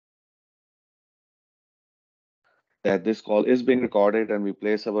that this call is being recorded and we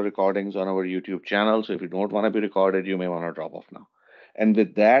place our recordings on our YouTube channel. So if you don't want to be recorded, you may want to drop off now. And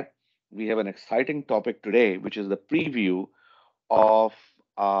with that, we have an exciting topic today, which is the preview of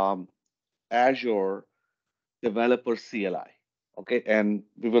Azure Developer CLI. Okay, and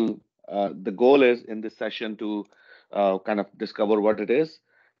we will. The goal is in this session to kind of discover what it is,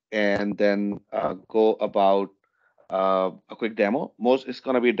 and then go about a quick demo. Most it's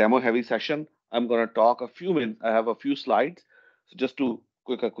going to be a demo heavy session. I'm going to talk a few minutes. I have a few slides, so just to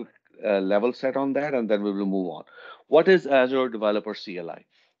a quick level set on that, and then we will move on. What is Azure Developer CLI?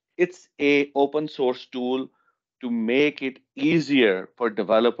 It's a open source tool to make it easier for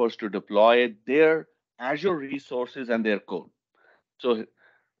developers to deploy their Azure resources and their code. So,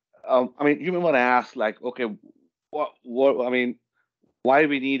 I mean, you may want to ask, like, okay, I mean, why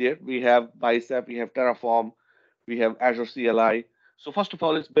we need it? We have Bicep, we have Terraform, we have Azure CLI. So, first of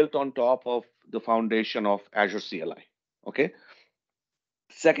all, it's built on top of the foundation of Azure CLI. Okay.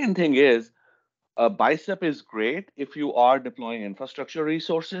 Second thing is, Bicep is great if you are deploying infrastructure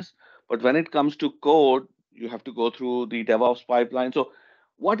resources, but when it comes to code, you have to go through the DevOps pipeline. So,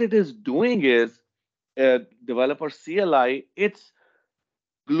 what it is doing is, developer CLI, it's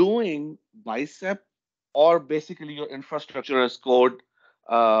gluing Bicep or basically your infrastructure as code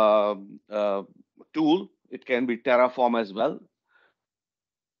tool. It can be Terraform as well,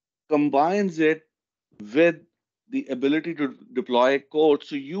 combines it with the ability to deploy code.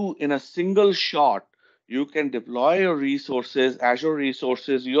 So you, in a single shot, you can deploy your resources, Azure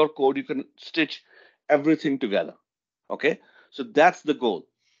resources, your code, you can stitch everything together. Okay. So that's the goal.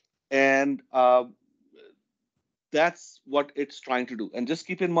 And that's what it's trying to do. And just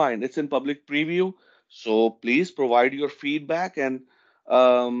keep in mind, it's in public preview. So please provide your feedback and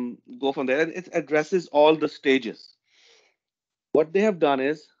go from there. And it addresses all the stages. What they have done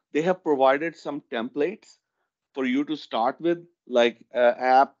is they have provided some templates for you to start with, like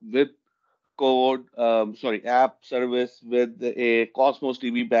app with code, app service with a Cosmos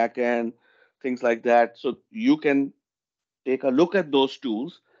DB backend, things like that. So you can take a look at those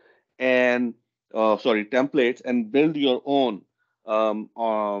tools and templates and build your own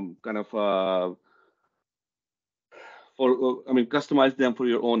kind of customize them for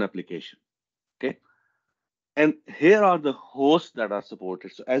your own application. Okay. And here are the hosts that are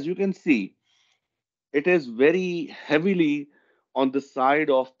supported. So as you can see, it is very heavily on the side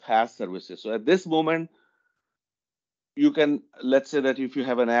of PaaS services. So at this moment, you can, let's say that if you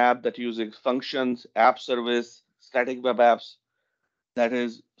have an app that uses functions, app service, static web apps, that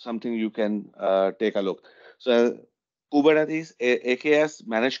is something you can take a look. So Kubernetes, AKS,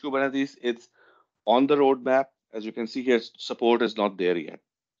 managed Kubernetes, it's on the roadmap. As you can see here, support is not there yet.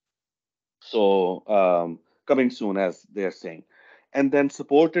 So coming soon, as they're saying. And then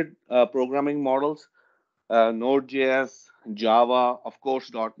supported programming models, Node.js, Java, of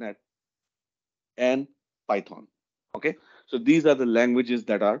course, .NET, and Python. Okay, so these are the languages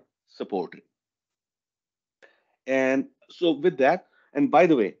that are supported. And so with that, and by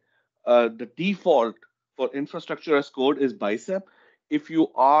the way, the default for infrastructure as code is Bicep. If you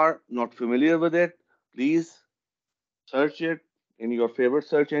are not familiar with it, please search it in your favorite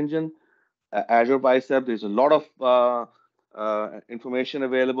search engine. Azure Bicep, there's a lot of information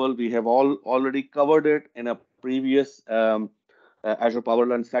available. We have already covered it in a previous Azure Power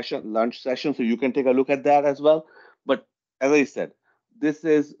lunch session, so you can take a look at that as well. But as I said, this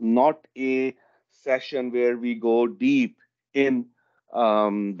is not a session where we go deep in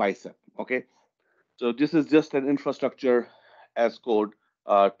Bicep. Okay, so this is just an infrastructure as code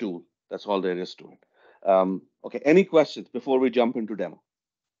tool. That's all there is to it. Okay, any questions before we jump into demo?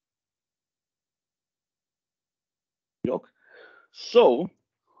 Yok. So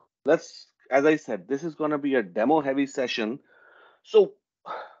as I said, this is going to be a demo heavy session. So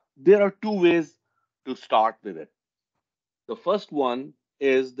there are two ways to start with it. The first one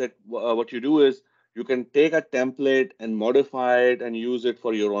is that what you do is you can take a template and modify it and use it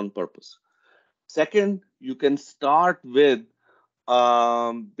for your own purpose. Second, you can start with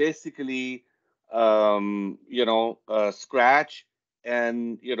basically, Scratch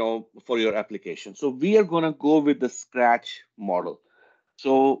and, for your application. So we are going to go with the Scratch model.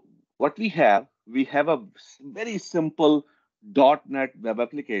 So what we have a very simple .NET web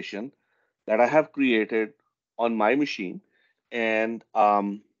application that I have created on my machine, and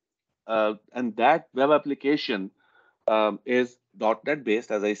that web application is .NET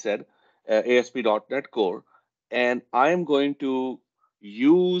based, as I said, ASP.NET Core, and I am going to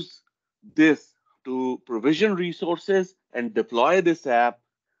use this to provision resources and deploy this app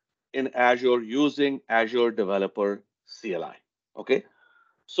in Azure using Azure Developer CLI. Okay.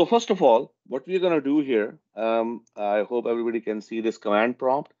 So first of all, what we're going to do here, I hope everybody can see this command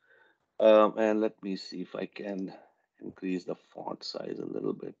prompt. And let me see if I can increase the font size a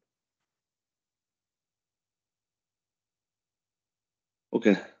little bit.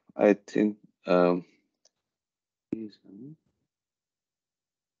 Okay, I think.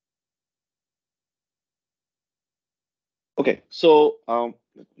 Okay, so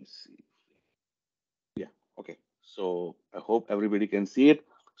let me see. Yeah, okay. So I hope everybody can see it.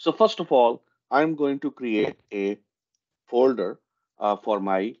 So first of all, I'm going to create a folder for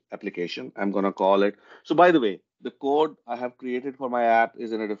my application. I'm going to call it. So by the way, the code I have created for my app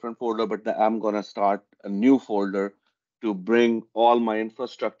is in a different folder, but I'm going to start a new folder to bring all my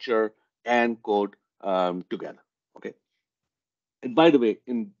infrastructure and code together. Okay. And by the way,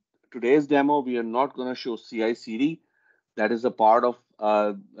 in today's demo, we are not going to show CI/CD. That is a part of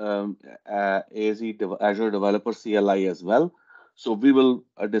Azure Developer CLI as well. So we will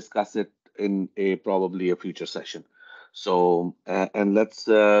discuss it in a probably a future session. So and let's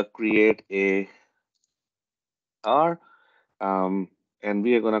create a R, and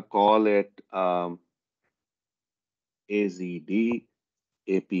we are going to call it AZD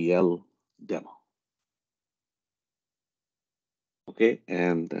APL demo. Okay,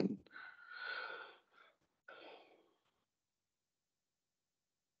 and then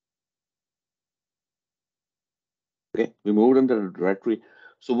okay, we moved into the directory.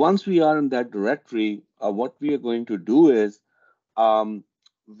 So once we are in that directory, what we are going to do is um,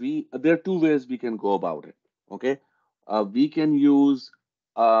 there are two ways we can go about it. Okay, we can use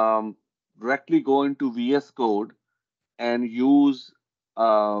directly go into VS Code and use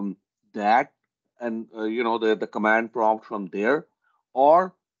that and the command prompt from there,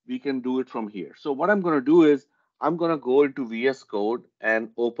 or we can do it from here. So what I'm going to do is I'm going to go into VS Code and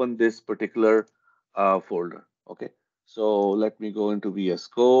open this particular folder. Okay, so let me go into VS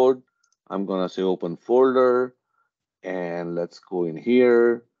Code. I'm going to say open folder, and let's go in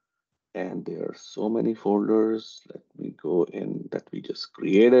here. And there are so many folders. Let me go in that we just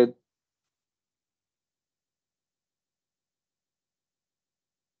created.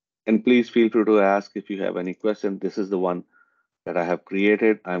 And please feel free to ask if you have any questions. This is the one that I have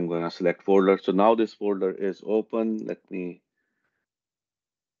created. I'm going to select folder. So now this folder is open. Let me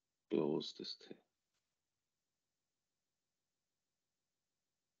close this thing.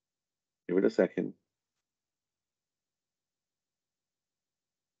 Give it a second.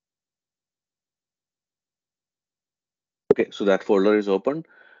 Okay, so that folder is open.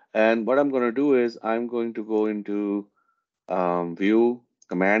 And what I'm going to do is I'm going to go into view,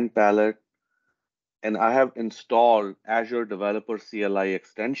 command palette, and I have installed Azure Developer CLI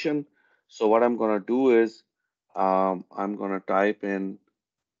extension. So what I'm going to do is I'm going to type in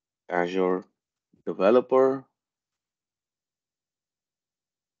Azure Developer.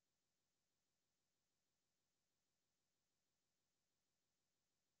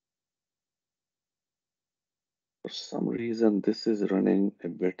 For some reason, this is running a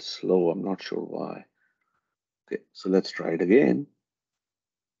bit slow. I'm not sure why. Okay, so let's try it again.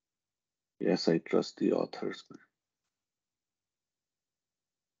 Yes, I trust the authors.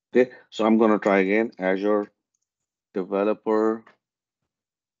 Okay, so I'm going to try again. Azure Developer.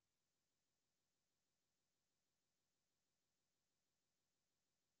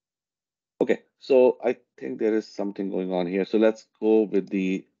 Okay, so I think there is something going on here. So let's go with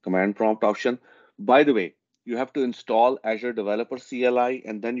the command prompt option. By the way, you have to install Azure Developer CLI,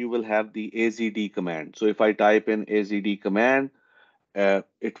 and then you will have the AZD command. So if I type in AZD command,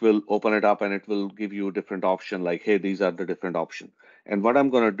 it will open it up and it will give you a different option like, hey, these are the different options. And what I'm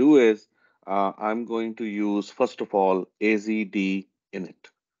going to do is I'm going to use, first of all, AZD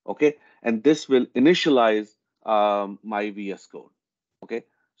init. Okay. And this will initialize my VS Code. Okay.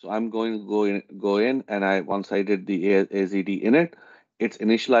 So I'm going to go in and once I did the AZD init, it's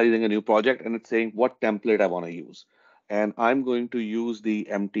initializing a new project and it's saying what template I want to use. And I'm going to use the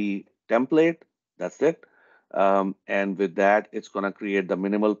empty template. That's it. And with that, it's going to create the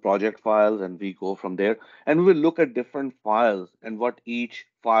minimal project files and we go from there. And we'll look at different files and what each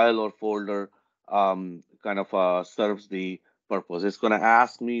file or folder kind of serves the purpose. It's going to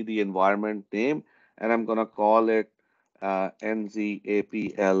ask me the environment name and I'm going to call it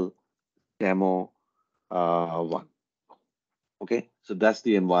NZAPL demo 1. Okay, so that's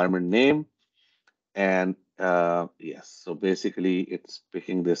the environment name. And yes, so basically it's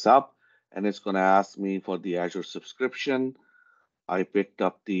picking this up and it's going to ask me for the Azure subscription. I picked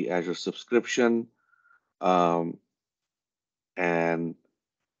up the Azure subscription, and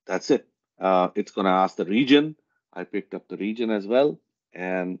that's it. It's going to ask the region. I picked up the region as well.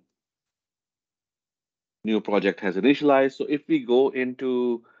 And New project has initialized. So if we go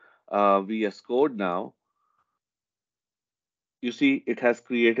into VS Code now, you see it has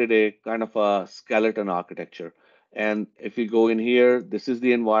created a kind of a skeleton architecture. And if we go in here, this is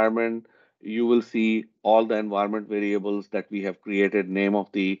the environment. You will see all the environment variables that we have created, name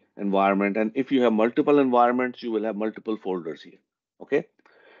of the environment. And if you have multiple environments, you will have multiple folders here. Okay.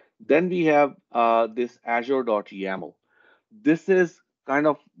 Then we have this Azure.yaml. This is kind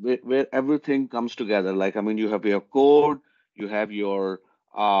of where everything comes together. Like, I mean, you have your code, you have your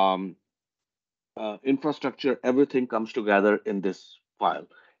infrastructure, everything comes together in this file.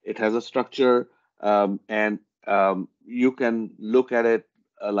 It has a structure, and you can look at it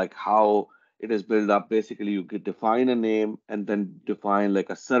like how it is built up. Basically, you could define a name and then define like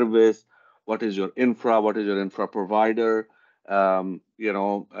a service. What is your infra? What is your infra provider? And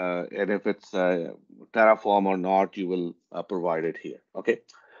if it's Terraform or not, you will provide it here. Okay.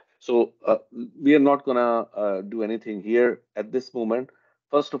 So we are not gonna do anything here at this moment.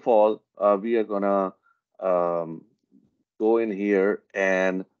 First of all, we are gonna um, go in here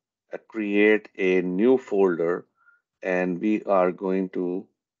and create a new folder, and we are going to,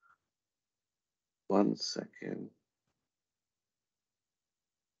 one second.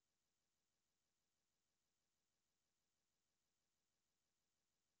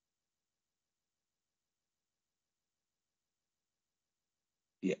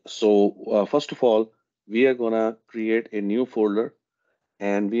 Yeah. So first of all, we are gonna create a new folder,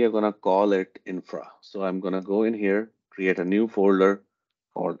 and we are gonna call it infra. So I'm gonna go in here, create a new folder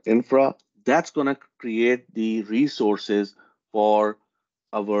called infra. That's gonna create the resources for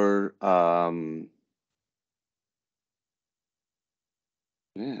our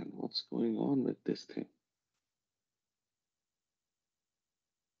man, what's going on with this thing?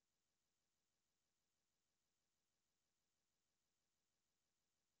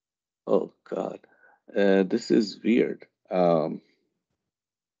 Oh God, this is weird. Okay,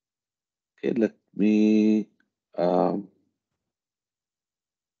 let me. I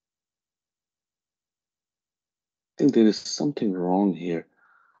think there is something wrong here.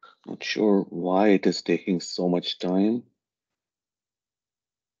 Not sure why it is taking so much time.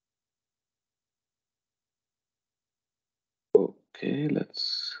 Okay,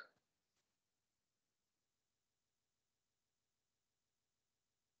 let's.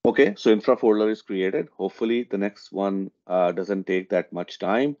 Okay, so infra folder is created. Hopefully, the next one doesn't take that much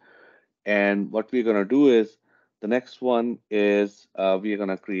time. And what we're gonna do is the next one is we're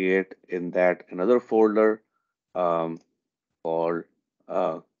gonna create in that another folder um, called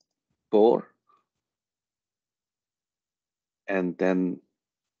uh, core, and then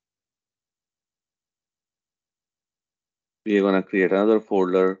we are going to create another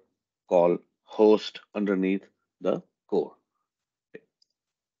folder called host underneath the core.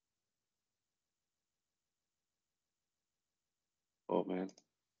 Oh man,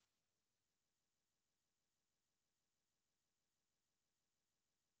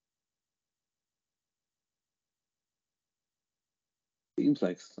 seems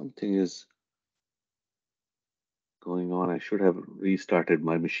like something is going on. I should have restarted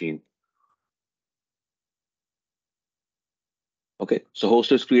my machine. Okay, so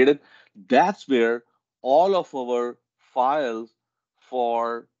host is created. That's where all of our files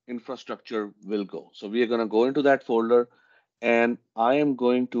for infrastructure will go. So we are going to go into that folder, and I am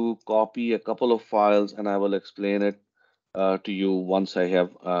going to copy a couple of files, and I will explain it to you once I have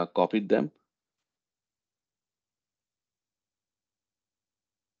copied them.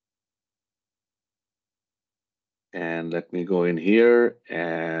 And let me go in here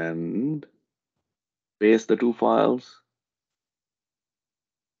and paste the two files.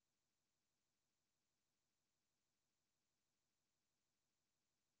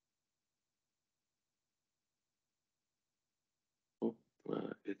 Oh,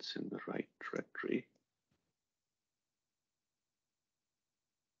 it's in the right directory.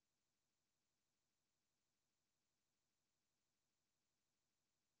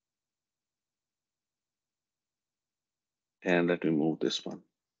 And let me move this one.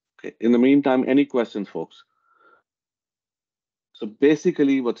 Okay. In the meantime, any questions, folks? So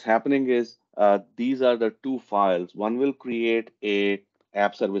basically what's happening is these are the two files. One will create a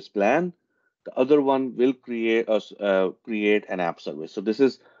app service plan. The other one will create an app service. So this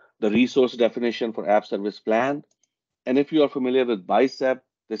is the resource definition for app service plan. And if you are familiar with Bicep,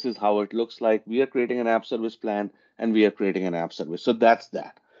 this is how it looks like. We are creating an app service plan and we are creating an app service. So that's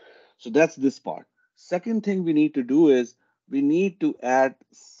that. So that's this part. Second thing we need to do is we need to add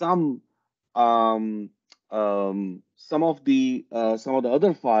um, some of the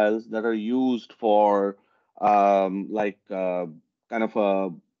other files that are used for like kind of a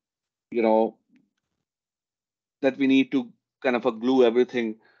you know that we need to kind of glue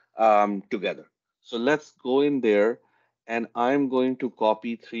everything together. So let's go in there, and I'm going to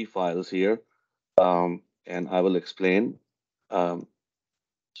copy 3 files here, and I will explain. Um,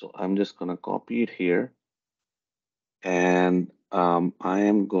 so I'm just going to copy it here, and I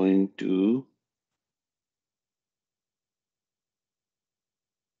am going to,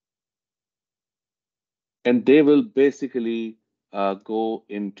 and they will basically go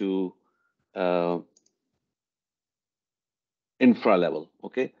into uh, infra level.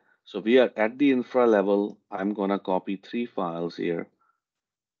 Okay, so we are at the infra level. I'm going to copy 3 files here.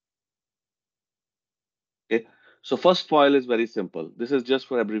 Okay, so first file is very simple. This is just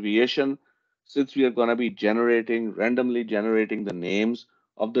for abbreviation. Since we are going to be randomly generating the names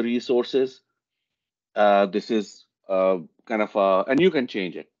of the resources, this is kind of and you can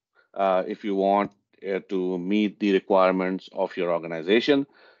change it if you want to meet the requirements of your organization.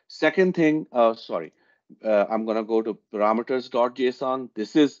 Second thing, sorry, I'm going to go to parameters.json.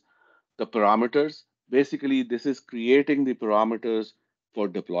 This is the parameters. Basically, this is creating the parameters for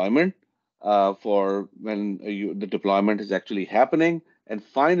deployment, for when the deployment is actually happening. And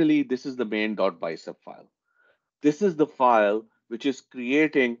finally, this is the main.bicep file. This is the file which is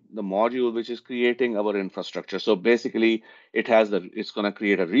creating the module, which is creating our infrastructure. So basically, it's going to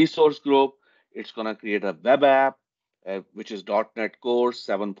create a resource group. It's going to create a web app, which is .NET Core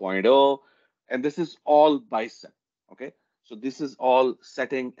 7.0, and this is all bicep. Okay, so this is all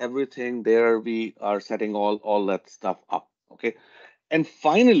setting everything there. We are setting all that stuff up. Okay, and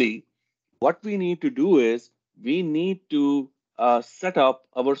finally, what we need to do is we need to set up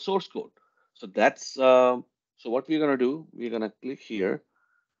our source code. So that's so what we're going to do. We're going to click here.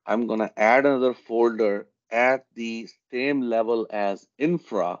 I'm going to add another folder at the same level as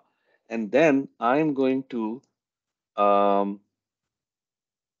infra, and then I'm going to um,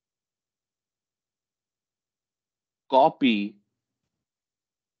 copy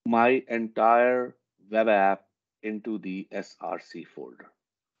my entire web app into the src folder.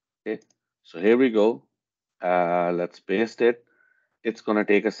 Okay, so here we go. Let's paste it. It's going to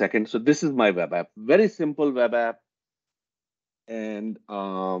take a second. So this is my web app, very simple web app. And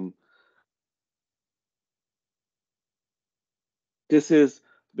this is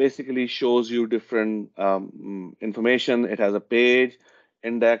basically shows you different information. It has a page,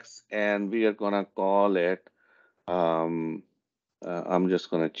 index, and we are going to call it, I'm just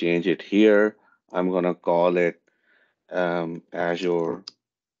going to change it here. I'm going to call it Azure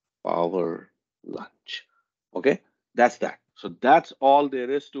Power Lunch. Okay, that's that. So that's all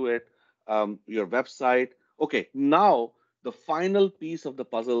there is to it. Your website. Okay, now the final piece of the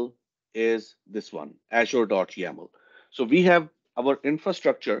puzzle is this one, Azure.yaml. So we have our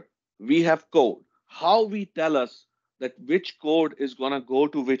infrastructure, we have code. How we tell us that which code is going to go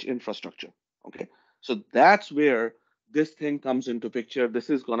to which infrastructure. Okay, so that's where this thing comes into picture. This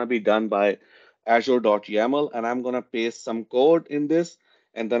is going to be done by Azure.yaml, and I'm going to paste some code in this,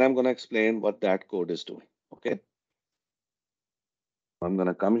 and then I'm going to explain what that code is doing. Okay, I'm going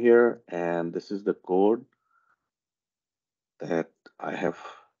to come here, and this is the code that I have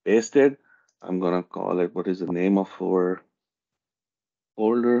pasted. I'm going to call it, what is the name of our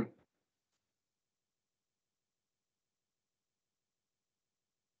folder?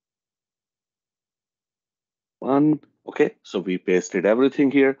 One. Okay, so we pasted everything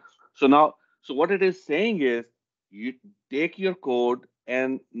here. So now, so what it is saying is you take your code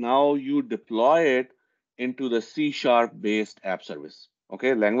and now you deploy it into the C# based app service.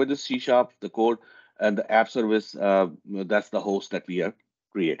 Okay, language is C#, the code, and the app service, that's the host that we are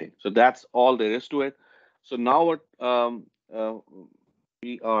creating. So that's all there is to it. So now what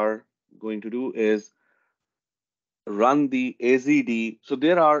we are going to do is run the AZD. So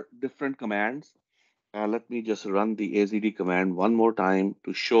there are different commands. Let me just run the AZD command one more time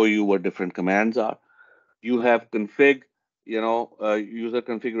to show you what different commands are. You have config, user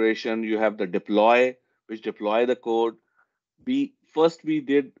configuration. You have the deploy, which deploy the code. We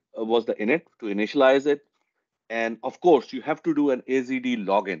did was the init to initialize it. And of course, you have to do an AZD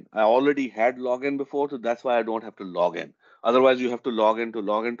login. I already had login before, so that's why I don't have to log in. Otherwise, you have to log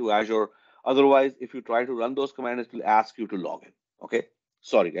into Azure. Otherwise, if you try to run those commands, it will ask you to log in. Okay.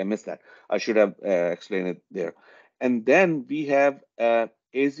 Sorry, I missed that. I should have explained it there. And then we have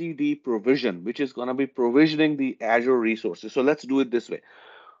AZD provision, which is going to be provisioning the Azure resources. So let's do it this way.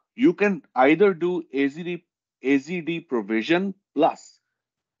 You can either do AZD provision plus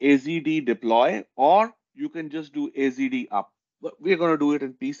AZD deploy, or you can just do AZD up. But we're going to do it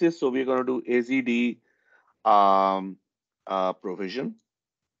in pieces. So we're going to do AZD provision.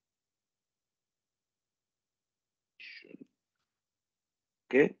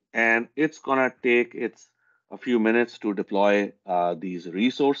 Okay. And it's going to take its a few minutes to deploy these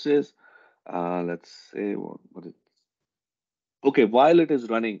resources. Let's say what is okay. While it is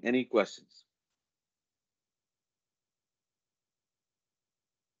running, any questions?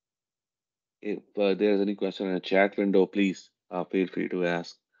 If there's any question in the chat window, please feel free to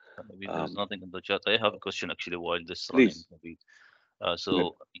ask. Maybe there's nothing in the chat. I have a question actually while this running. Please. Maybe.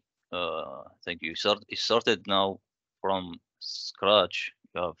 Good. Thank you. You started now from scratch.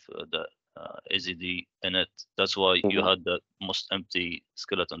 You have the AZD in it. That's why you Mhm. had the most empty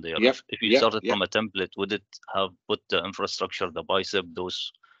skeleton there. Yep, If you yep, started yep. from a template, would it have put the infrastructure, the bicep,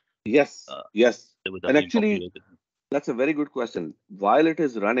 those Yes, uh, yes. they would have And been actually, populated? that's a very good question. While it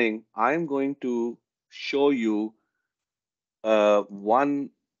is running, I'm going to show you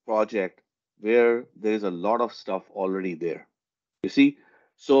one project where there is a lot of stuff already there. You see,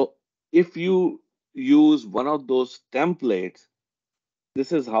 so if you use one of those templates,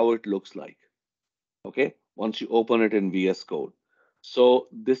 this is how it looks like. Okay, once you open it in VS Code. So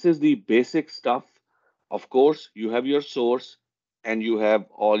this is the basic stuff. Of course, you have your source and you have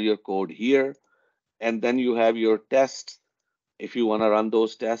all your code here, and then you have your tests if you want to run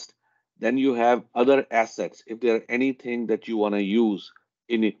those tests. Then you have other assets if there are anything that you want to use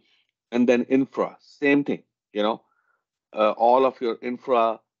in it, and then infra, same thing. You know, all of your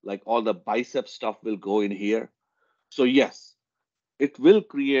infra, like all the bicep stuff, will go in here. So yes, it will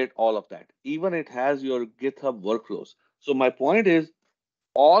create all of that. Even it has your GitHub workflows. So my point is,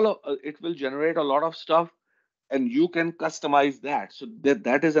 all of it will generate a lot of stuff, and you can customize that. So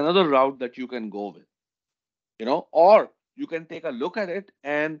that is another route that you can go with. Or you can take a look at it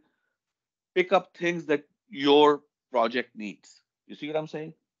and pick up things that your project needs. You see what I'm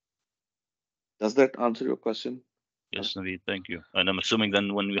saying? Does that answer your question? Yes, Naveed, thank you. And I'm assuming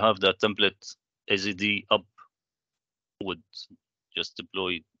then when we have that template AZD up, would just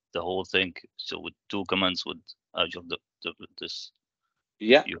deploy the whole thing. So with two commands with Azure, this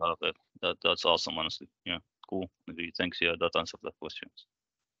Yeah, you have it. That's awesome, honestly. Yeah, cool. Naveed, thanks. Yeah, that answered that question.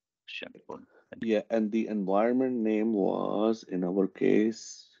 Thank yeah. And the environment name was, in our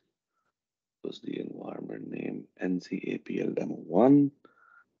case, was the environment name NZAPL demo one.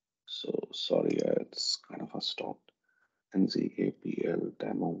 So sorry, it's kind of a stopped. NZAPL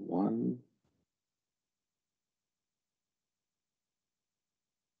demo one.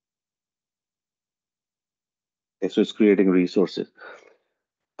 Okay, so it's creating resources.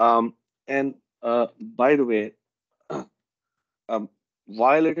 And by the way, um,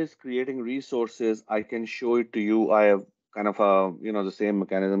 while it is creating resources, I can show it to you. I have kind of the same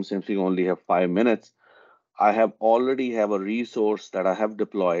mechanism since we only have 5 minutes. I have already have a resource that I have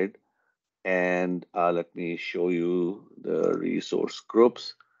deployed, and let me show you the resource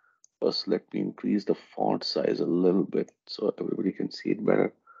groups. First, let me increase the font size a little bit so everybody can see it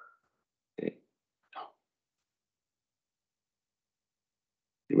better. Okay.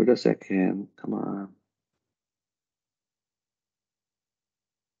 Give it a second. Come on.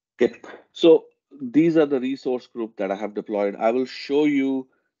 Okay. So these are the resource group that I have deployed. I will show you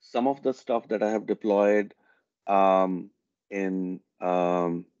some of the stuff that I have deployed in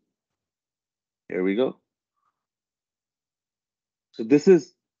here we go. So this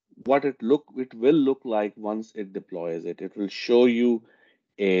is what it will look like once it deploys it. It will show you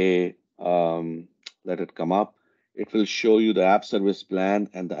a let it come up. It will show you the app service plan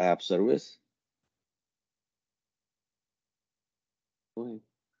and the app service.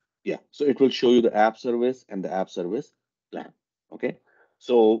 Yeah, so it will show you the app service and the app service plan. Okay,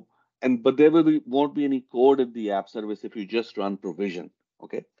 so but there won't be any code in the app service if you just run provision.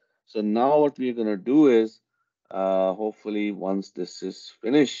 Okay, so now what we're gonna do is hopefully once this is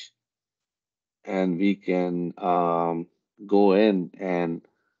finished, and we can go in and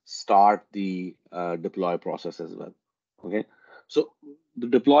start the deploy process as well. Okay, so the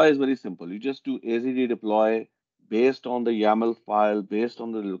deploy is very simple. You just do AZD deploy based on the YAML file, based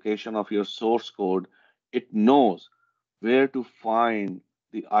on the location of your source code. It knows where to find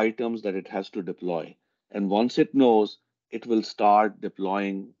the items that it has to deploy, and once it knows, it will start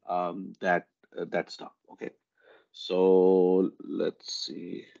deploying that stuff. Okay, so let's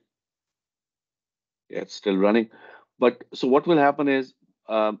see. Yeah, it's still running. But so what will happen is,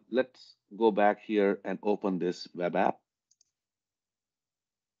 let's go back here and open this web app.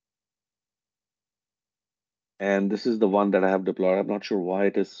 And this is the one that I have deployed. I'm not sure why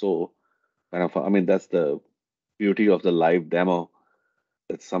it is so kind of, I mean, that's the beauty of the live demo,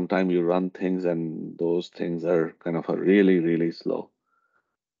 that sometimes you run things and those things are kind of a really, really slow.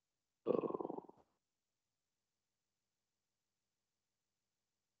 So,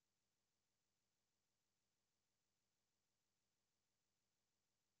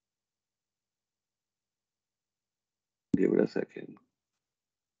 Give it a second.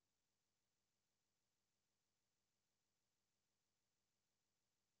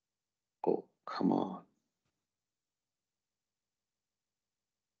 Oh, come on.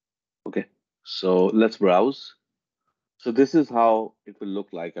 Okay, so let's browse. So this is how it will look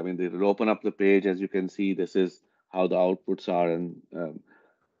like. I mean, they will open up the page. As you can see, this is how the outputs are, and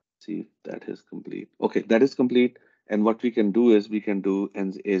see if that is complete. Okay, that is complete. And what we can do is we can do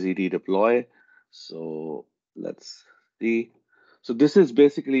an AZD deploy. So let's see. So this is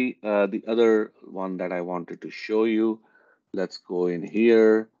basically the other one that I wanted to show you. Let's go in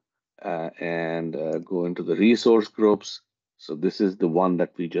here and go into the resource groups. So this is the one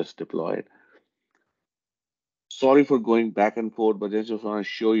that we just deployed. Sorry for going back and forth, but I just want to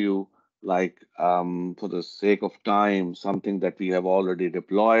show you, like, for the sake of time, something that we have already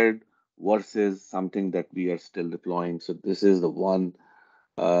deployed versus something that we are still deploying. So this is the one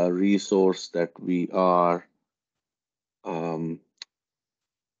resource that we are,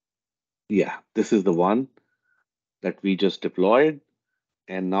 yeah, this is the one that we just deployed.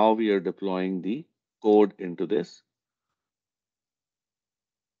 And now we are deploying the code into this.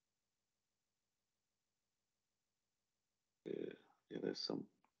 Yeah, there's some,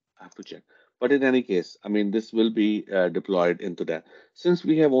 I have to check. But in any case, I mean, this will be deployed into that. Since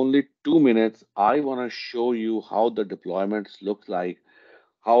we have only 2 minutes, I want to show you how the deployments look like,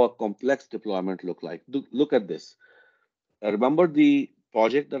 how a complex deployment look like. Look at this. Remember the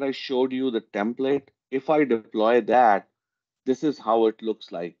project that I showed you, the template? If I deploy that, this is how it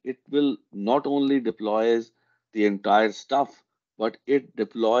looks like. It will not only deploys the entire stuff, but it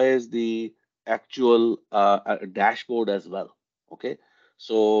deploys the actual dashboard as well. Okay.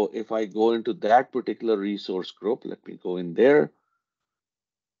 So if I go into that particular resource group, let me go in there.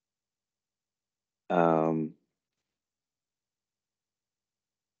 Um,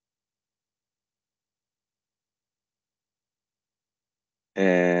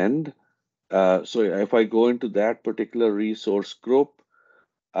 and so if I go into that particular resource group,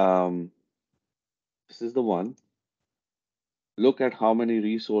 this is the one. Look at how many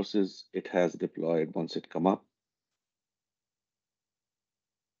resources it has deployed once it come up.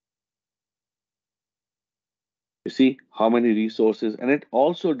 You see how many resources, and it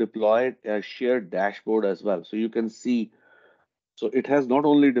also deployed a shared dashboard as well. So you can see, so it has not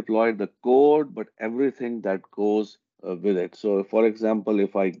only deployed the code, but everything that goes with it. So for example,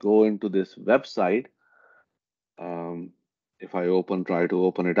 if I go into this website, um, if I try to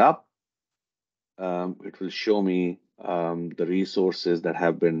open it up, it will show me the resources that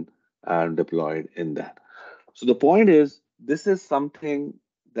have been deployed in that. So the point is, this is something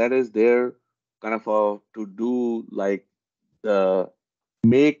that is there kind of to do, like, the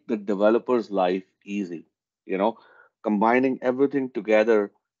make the developer's life easy, combining everything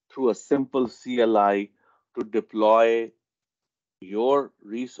together through a simple CLI to deploy your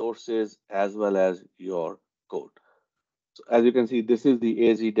resources as well as your code. So as you can see, this is the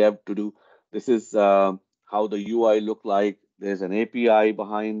AZ dev to do. This is how the UI look like. There's an API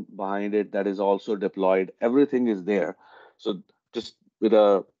behind it that is also deployed. Everything is there. So just with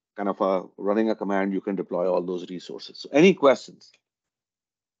a kind of a running a command, you can deploy all those resources. So any questions?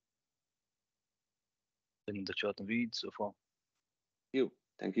 In the chat feed so far.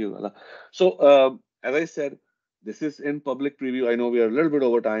 Thank you, Allah. So as I said, this is in public preview. I know we are a little bit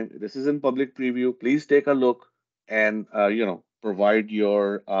over time. This is in public preview. Please take a look and provide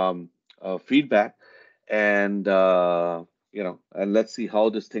your feedback, and and let's see how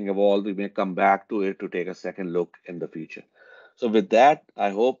this thing evolves. We may come back to it to take a second look in the future. So with that, I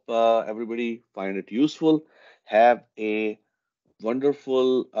hope everybody find it useful. Have a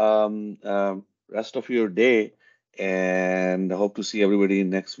wonderful rest of your day, and I hope to see everybody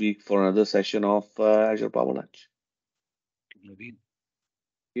next week for another session of Azure Power Lunch. Naveed.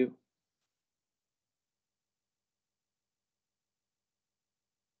 Thank you.